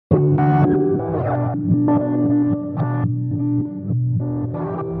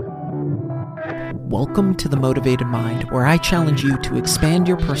Welcome to The Motivated Mind, where I challenge you to expand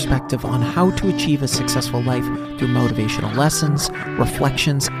your perspective on how to achieve a successful life through motivational lessons,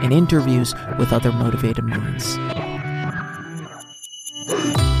 reflections, and interviews with other motivated minds.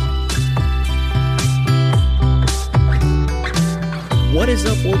 What is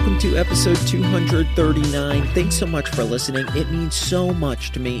up? Welcome to episode 239. Thanks so much for listening. It means so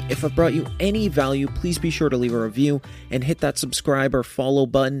much to me. If I've brought you any value, please be sure to leave a review and hit that subscribe or follow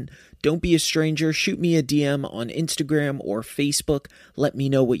button. Don't be a stranger. Shoot me a DM on Instagram or Facebook. Let me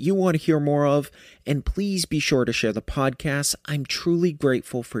know what you want to hear more of. And please be sure to share the podcast. I'm truly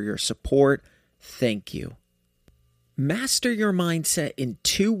grateful for your support. Thank you. Master your mindset in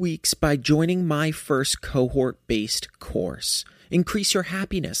 2 weeks by joining my first cohort-based course. Increase your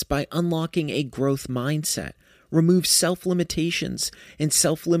happiness by unlocking a growth mindset. Remove self-limitations and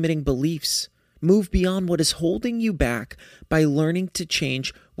self-limiting beliefs. Move beyond what is holding you back by learning to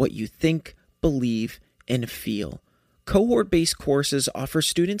change what you think, believe, and feel. Cohort-based courses offer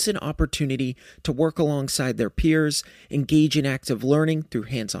students an opportunity to work alongside their peers, engage in active learning through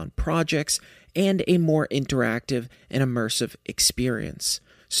hands-on projects, and a more interactive and immersive experience.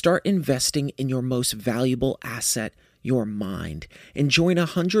 Start investing in your most valuable asset, your mind, and join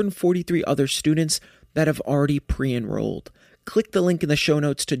 143 other students that have already pre-enrolled. Click the link in the show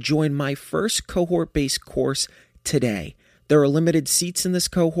notes to join my first cohort-based course today. There are limited seats in this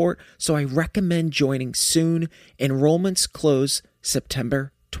cohort, so I recommend joining soon. Enrollments close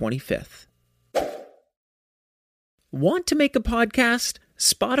September 25th. Want to make a podcast?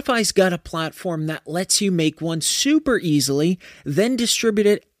 Spotify's got a platform that lets you make one super easily, then distribute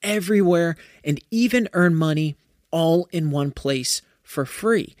it everywhere, and even earn money all in one place for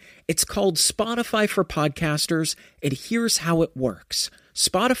free. It's called Spotify for Podcasters, and here's how it works.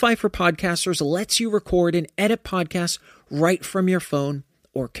 Spotify for Podcasters lets you record and edit podcasts right from your phone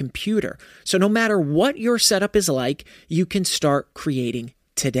or computer. So no matter what your setup is like, you can start creating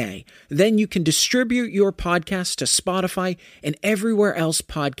today. Then you can distribute your podcast to Spotify and everywhere else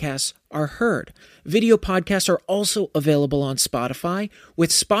podcasts are heard. Video podcasts are also available on Spotify.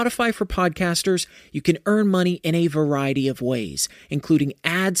 With Spotify for Podcasters, you can earn money in a variety of ways, including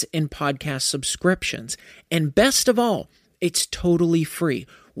ads and podcast subscriptions. And best of all, it's totally free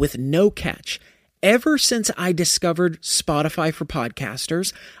with no catch. Ever since I discovered Spotify for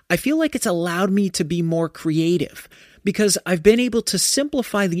Podcasters, I feel like it's allowed me to be more creative because I've been able to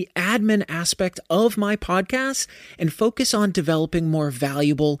simplify the admin aspect of my podcast and focus on developing more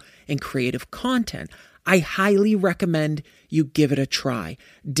valuable and creative content. I highly recommend you give it a try.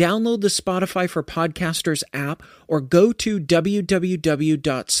 Download the Spotify for Podcasters app or go to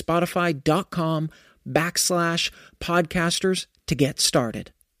www.spotify.com/podcasters to get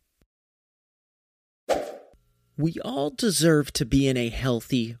started. We all deserve to be in a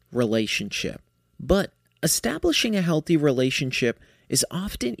healthy relationship, but establishing a healthy relationship is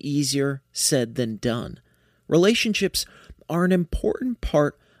often easier said than done. Relationships are an important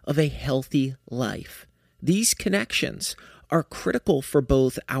part of a healthy life. These connections are critical for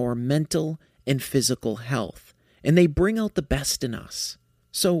both our mental and physical health, and they bring out the best in us.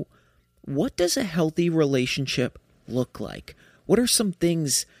 So, what does a healthy relationship look like? What are some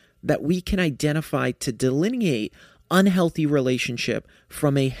things that we can identify to delineate unhealthy relationship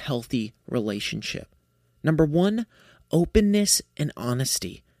from a healthy relationship? Number one, openness and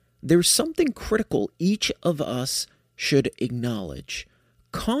honesty. There's something critical each of us should acknowledge.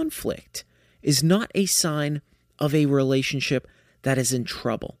 Conflict is not a sign of a relationship that is in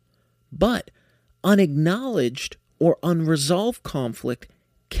trouble, but unacknowledged or unresolved conflict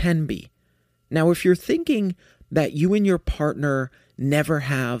can be. Now, if you're thinking that you and your partner never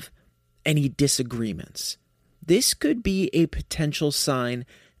have any disagreements, this could be a potential sign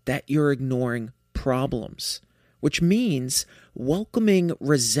that you're ignoring problems, which means welcoming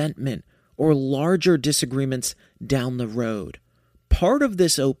resentment or larger disagreements down the road. Part of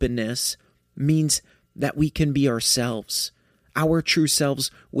this openness means that we can be ourselves, our true selves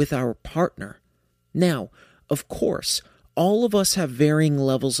with our partner. Now, of course, all of us have varying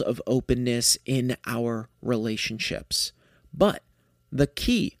levels of openness in our relationships, but the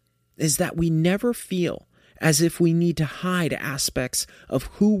key is that we never feel as if we need to hide aspects of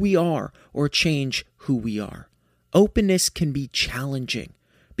who we are or change who we are. Openness can be challenging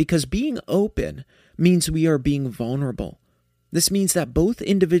because being open means we are being vulnerable. This means that both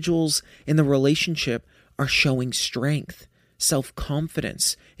individuals in the relationship are showing strength,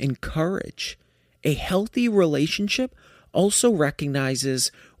 self-confidence, and courage. A healthy relationship also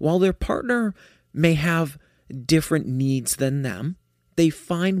recognizes while their partner may have different needs than them, they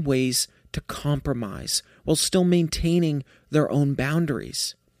find ways to compromise while still maintaining their own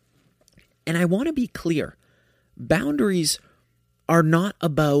boundaries. And I want to be clear, boundaries are not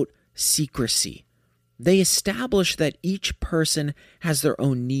about secrecy. They establish that each person has their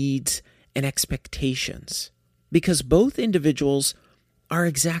own needs and expectations, because both individuals are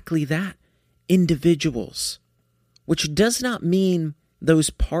exactly that, individuals, which does not mean those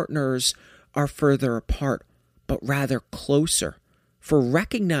partners are further apart, but rather closer, for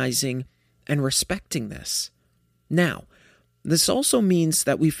recognizing and respecting this. Now, this also means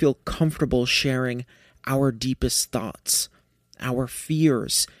that we feel comfortable sharing our deepest thoughts, our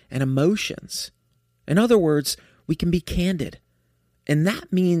fears and emotions. In other words, we can be candid. And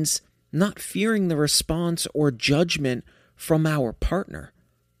that means not fearing the response or judgment from our partner.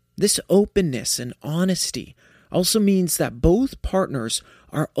 This openness and honesty also means that both partners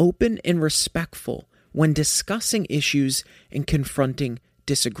are open and respectful when discussing issues and confronting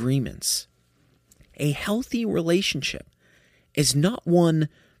disagreements. A healthy relationship is not one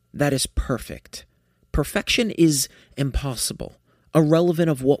that is perfect. Perfection is impossible, irrelevant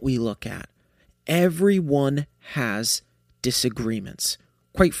of what we look at. Everyone has disagreements.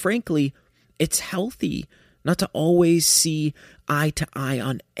 Quite frankly, it's healthy not to always see eye to eye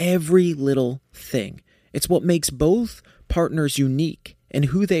on every little thing. It's what makes both partners unique and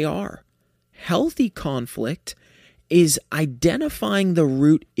who they are. Healthy conflict is identifying the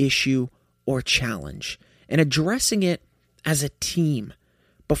root issue or challenge and addressing it as a team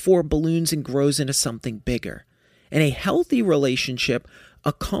before it balloons and grows into something bigger. And a healthy relationship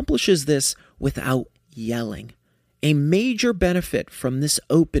accomplishes this without yelling. A major benefit from this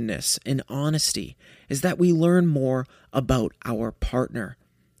openness and honesty is that we learn more about our partner.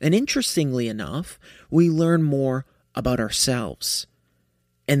 And interestingly enough, we learn more about ourselves.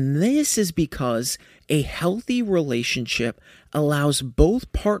 And this is because a healthy relationship allows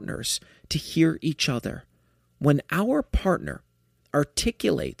both partners to hear each other. When our partner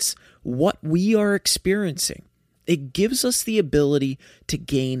articulates what we are experiencing, it gives us the ability to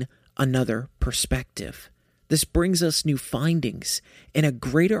gain another perspective. This brings us new findings and a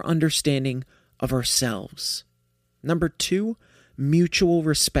greater understanding of ourselves. Number 2, mutual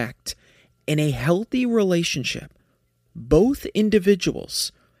respect. In a healthy relationship, both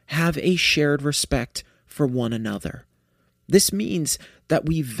individuals have a shared respect for one another. This means that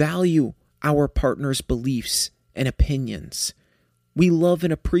we value our partner's beliefs and opinions. We love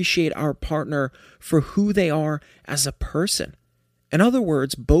and appreciate our partner for who they are as a person. In other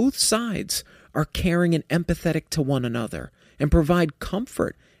words, both sides are caring and empathetic to one another and provide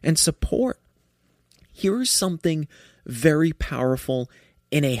comfort and support. Here is something very powerful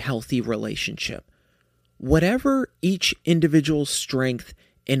in a healthy relationship. Whatever each individual's strength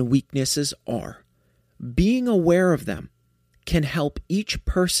and weaknesses are, being aware of them can help each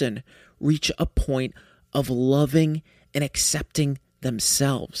person reach a point of loving and accepting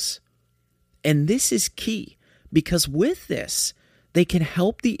themselves. And this is key because with this, they can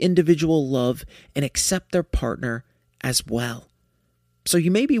help the individual love and accept their partner as well. So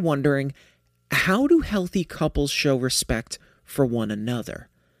you may be wondering, how do healthy couples show respect for one another?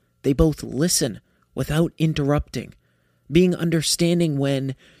 They both listen without interrupting, being understanding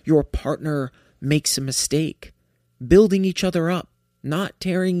when your partner makes a mistake, building each other up, not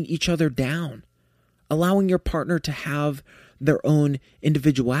tearing each other down, allowing your partner to have their own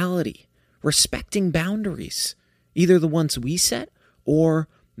individuality, respecting boundaries, either the ones we set or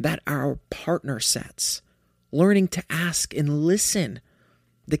that our partner sets, learning to ask and listen.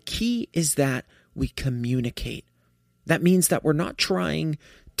 The key is that we communicate. That means that we're not trying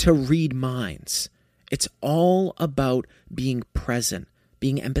to read minds. It's all about being present,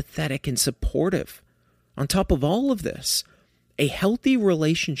 being empathetic and supportive. On top of all of this, a healthy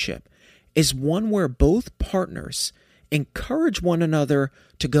relationship is one where both partners encourage one another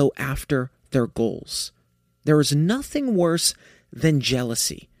to go after their goals. There is nothing worse than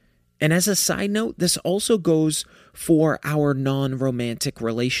jealousy. And as a side note, this also goes for our non-romantic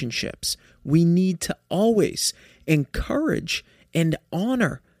relationships. We need to always encourage and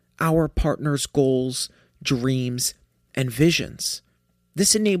honor our partner's goals, dreams, and visions.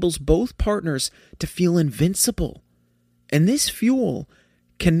 This enables both partners to feel invincible. And this fuel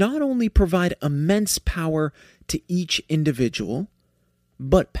can not only provide immense power to each individual,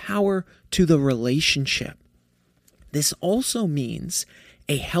 but power to the relationship. This also means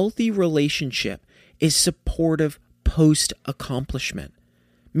a healthy relationship is supportive post-accomplishment,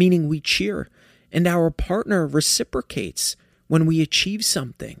 meaning we cheer and our partner reciprocates when we achieve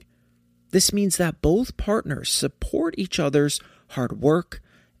something. This means that both partners support each other's hard work,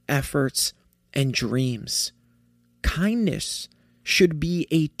 efforts, and dreams. Kindness should be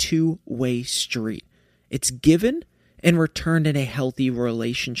a two-way street. It's given and returned in a healthy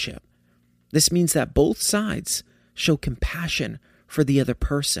relationship. This means that both sides show compassion for the other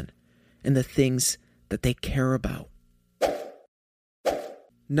person and the things that they care about.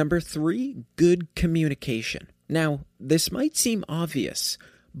 Number 3, good communication. Now, this might seem obvious,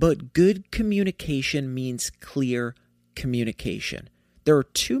 but good communication means clear communication. There are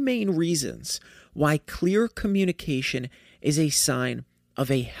 2 main reasons why clear communication is a sign of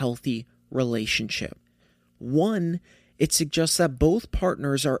a healthy relationship. 1, it suggests that both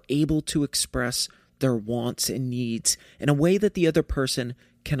partners are able to express their wants and needs in a way that the other person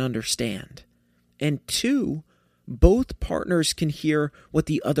can understand. And 2, both partners can hear what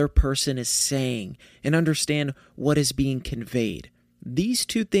the other person is saying and understand what is being conveyed. These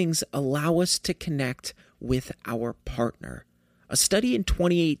 2 things allow us to connect with our partner. A study in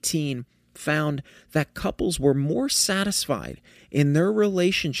 2018 found that couples were more satisfied in their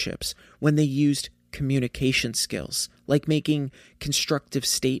relationships when they used communication skills, like making constructive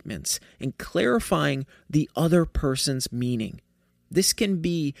statements and clarifying the other person's meaning. This can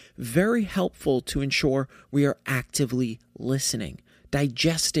be very helpful to ensure we are actively listening,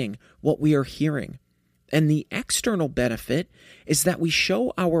 digesting what we are hearing. And the external benefit is that we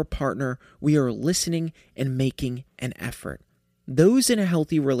show our partner we are listening and making an effort. Those in a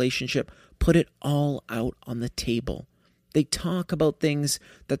healthy relationship put it all out on the table. They talk about things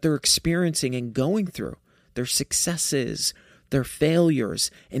that they're experiencing and going through, their successes, their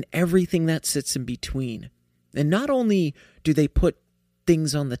failures, and everything that sits in between. And not only do they put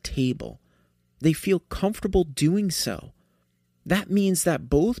things on the table, they feel comfortable doing so. That means that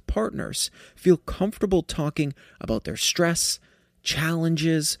both partners feel comfortable talking about their stress,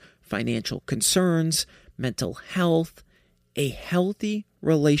 challenges, financial concerns, mental health. A healthy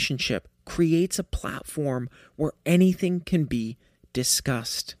relationship creates a platform where anything can be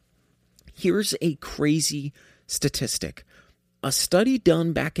discussed. Here's a crazy statistic. A study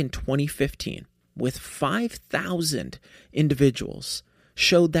done back in 2015 with 5,000 individuals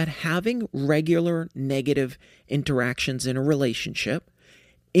showed that having regular negative interactions in a relationship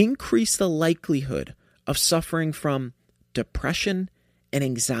increased the likelihood of suffering from depression and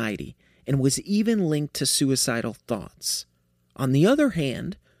anxiety, and was even linked to suicidal thoughts. On the other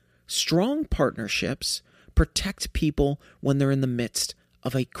hand, strong partnerships protect people when they're in the midst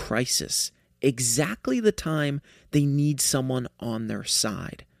of a crisis, exactly the time they need someone on their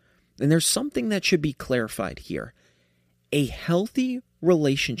side. And there's something that should be clarified here. A healthy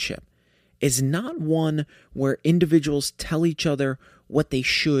relationship is not one where individuals tell each other what they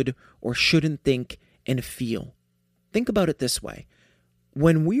should or shouldn't think and feel. Think about it this way.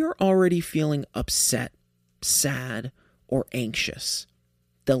 When we are already feeling upset, sad, or anxious,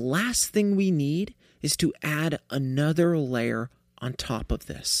 the last thing we need is to add another layer on top of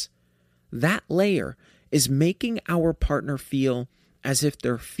this. That layer is making our partner feel as if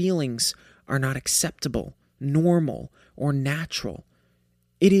their feelings are not acceptable, normal, or natural.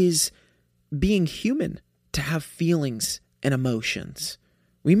 It is being human to have feelings and emotions.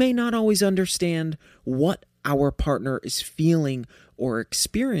 We may not always understand what our partner is feeling or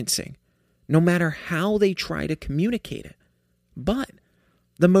experiencing, no matter how they try to communicate it. But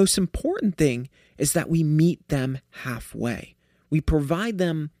the most important thing is that we meet them halfway. We provide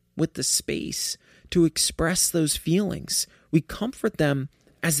them with the space to express those feelings. We comfort them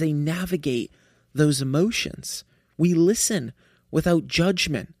as they navigate those emotions. We listen without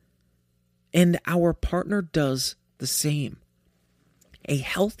judgment, and our partner does the same. A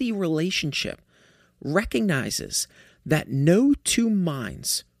healthy relationship recognizes that no 2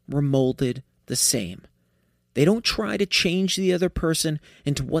 minds were molded the same. They don't try to change the other person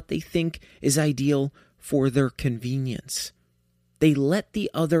into what they think is ideal for their convenience. They let the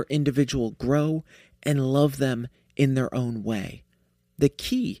other individual grow and love them in their own way. The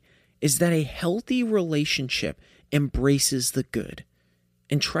key is that a healthy relationship embraces the good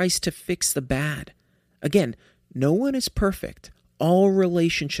and tries to fix the bad. Again, no one is perfect. All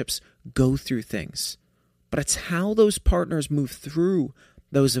relationships go through things. But it's how those partners move through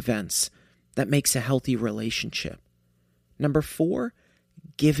those events that makes a healthy relationship. Number 4,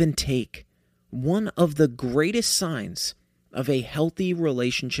 give and take. One of the greatest signs of a healthy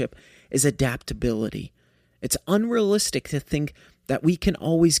relationship is adaptability. It's unrealistic to think that we can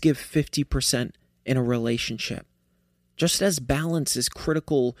always give 50% in a relationship. Just as balance is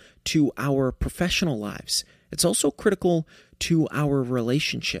critical to our professional lives, it's also critical to our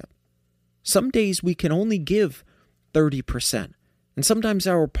relationship. Some days we can only give 30%, and sometimes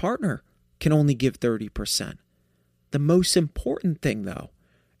our partner can only give 30%. The most important thing, though,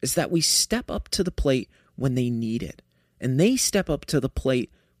 is that we step up to the plate when they need it, and they step up to the plate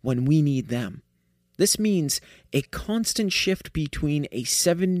when we need them. This means a constant shift between a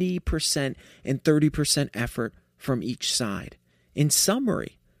 70% and 30% effort from each side. In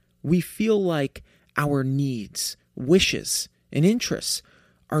summary, we feel like our needs, wishes, and interests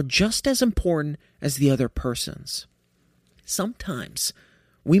are just as important as the other person's. Sometimes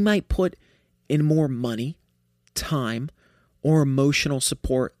we might put in more money, time, or emotional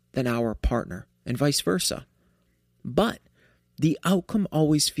support than our partner, and vice versa. But the outcome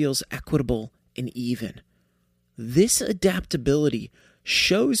always feels equitable and even. This adaptability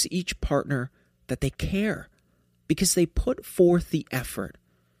shows each partner that they care because they put forth the effort.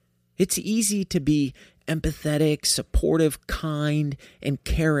 It's easy to be empathetic, supportive, kind, and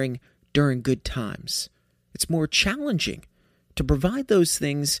caring during good times. It's more challenging to provide those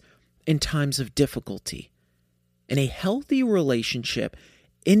things in times of difficulty. In a healthy relationship,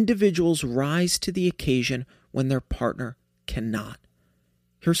 individuals rise to the occasion when their partner cannot.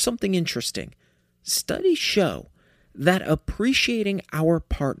 Here's something interesting. Studies show that appreciating our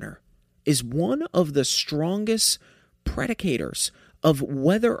partner is one of the strongest predicators of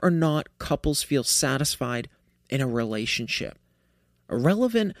whether or not couples feel satisfied in a relationship.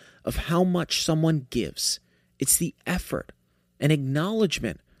 Irrelevant of how much someone gives, it's the effort and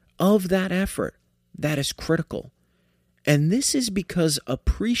acknowledgement of that effort that is critical. And this is because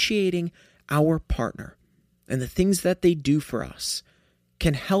appreciating our partner and the things that they do for us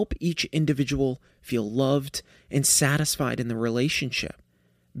can help each individual feel loved and satisfied in the relationship.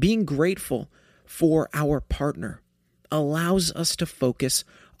 Being grateful for our partner allows us to focus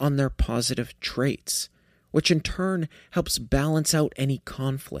on their positive traits, which in turn helps balance out any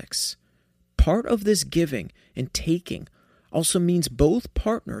conflicts. Part of this giving and taking also means both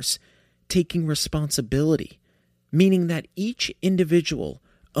partners taking responsibility, meaning that each individual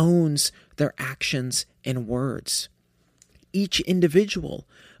owns their actions and words. Each individual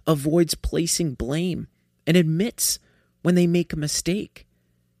avoids placing blame and admits when they make a mistake.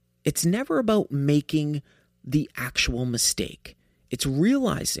 It's never about making the actual mistake. It's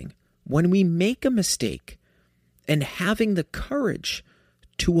realizing when we make a mistake and having the courage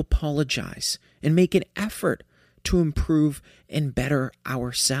to apologize and make an effort to improve and better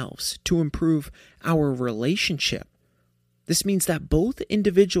ourselves, to improve our relationship. This means that both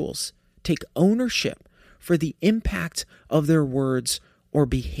individuals take ownership for the impact of their words or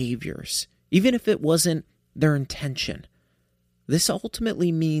behaviors, even if it wasn't their intention. This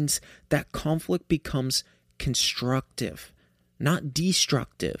ultimately means that conflict becomes constructive, not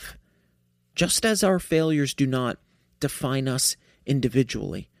destructive. Just as our failures do not define us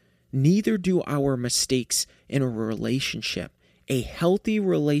individually, neither do our mistakes in a relationship. A healthy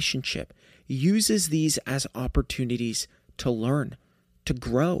relationship uses these as opportunities to learn, to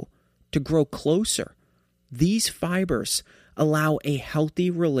grow closer. These fibers allow a healthy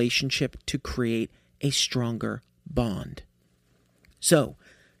relationship to create a stronger bond. So,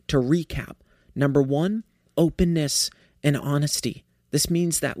 to recap, number 1, openness and honesty. This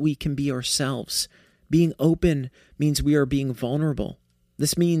means that we can be ourselves. Being open means we are being vulnerable.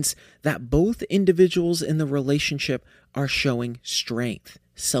 This means that both individuals in the relationship are showing strength,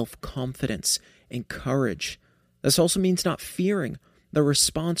 self-confidence, and courage. This also means not fearing the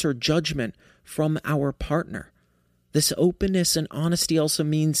response or judgment from our partner. This openness and honesty also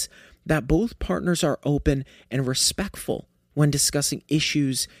means that both partners are open and respectful when discussing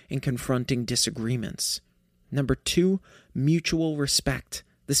issues and confronting disagreements. Number 2, mutual respect.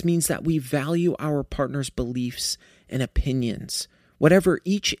 This means that we value our partner's beliefs and opinions, whatever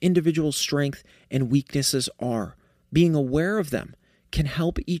each individual's strengths and weaknesses are. Being aware of them can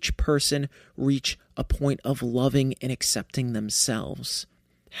help each person reach a point of loving and accepting themselves.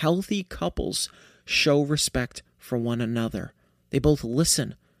 Healthy couples show respect for one another. They both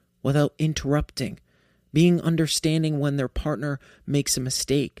listen without interrupting, being understanding when their partner makes a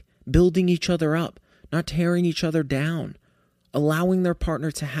mistake, building each other up, not tearing each other down, allowing their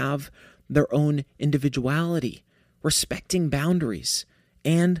partner to have their own individuality, respecting boundaries,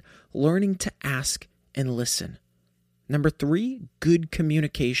 and learning to ask and listen. Number 3, good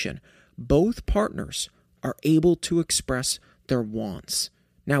communication. Both partners are able to express their wants.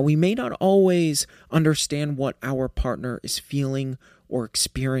 Now, we may not always understand what our partner is feeling or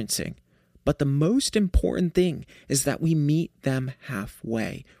experiencing, but the most important thing is that we meet them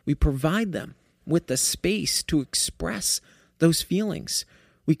halfway. We provide them with the space to express those feelings.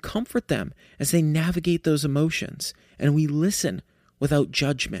 We comfort them as they navigate those emotions, and we listen without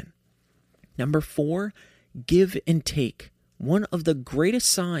judgment. Number 4, give and take. One of the greatest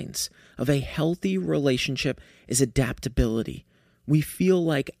signs of a healthy relationship is adaptability. we feel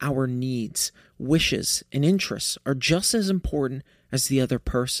like our needs, wishes, and interests are just as important as the other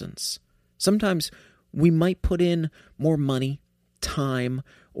person's. Sometimes we might put in more money, time,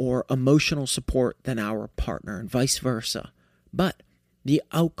 or emotional support than our partner, and vice versa. But the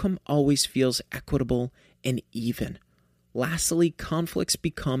outcome always feels equitable and even. Lastly, conflicts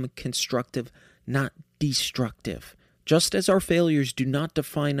become constructive, not destructive. Just as our failures do not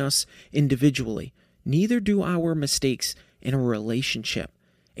define us individually, neither do our mistakes in a relationship.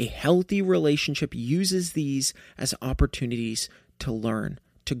 A healthy relationship uses these as opportunities to learn,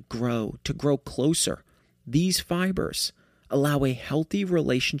 to grow closer. These fibers allow a healthy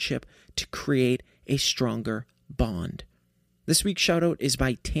relationship to create a stronger bond. This week's shoutout is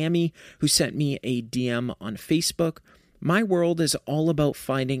by Tammy, who sent me a DM on Facebook. My world is all about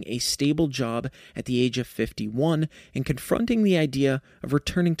finding a stable job at the age of 51 and confronting the idea of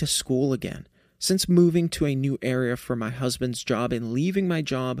returning to school again. Since moving to a new area for my husband's job and leaving my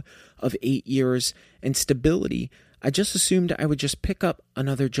job of 8 years and stability, I just assumed I would just pick up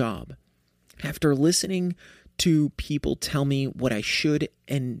another job. After listening to people tell me what I should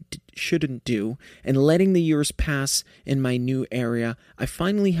and shouldn't do, and letting the years pass in my new area, I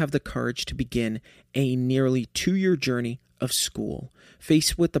finally have the courage to begin a nearly 2-year journey of school.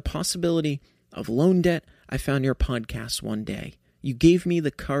 Faced with the possibility of loan debt, I found your podcast one day. You gave me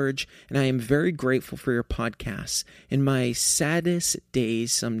the courage, and I am very grateful for your podcasts. In my saddest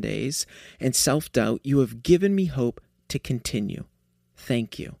days, some days, and self-doubt, you have given me hope to continue.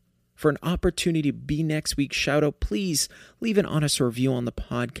 Thank you. For an opportunity to be next week's shoutout, please leave an honest review on the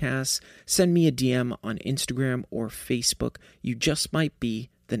podcast. Send me a DM on Instagram or Facebook. You just might be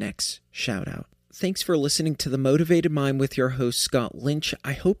the next shoutout. Thanks for listening to The Motivated Mind with your host, Scott Lynch.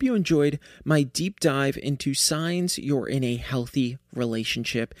 I hope you enjoyed my deep dive into signs you're in a healthy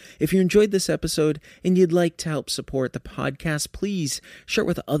relationship. If you enjoyed this episode and you'd like to help support the podcast, please share it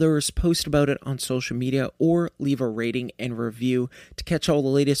with others, post about it on social media, or leave a rating and review. To catch all the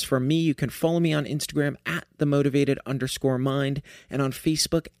latest from me, you can follow me on Instagram at @themotivated_mind and on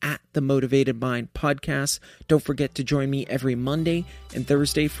Facebook at The Motivated Mind Podcast. Don't forget to join me every Monday and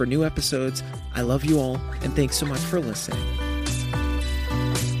Thursday for new episodes. I love you all, and thanks so much for listening.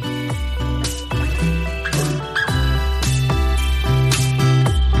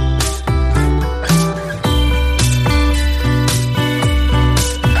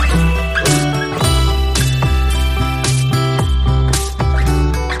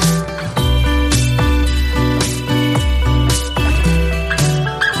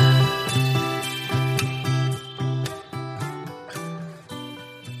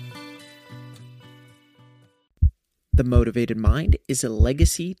 The Motivated Mind is a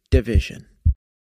legacy division.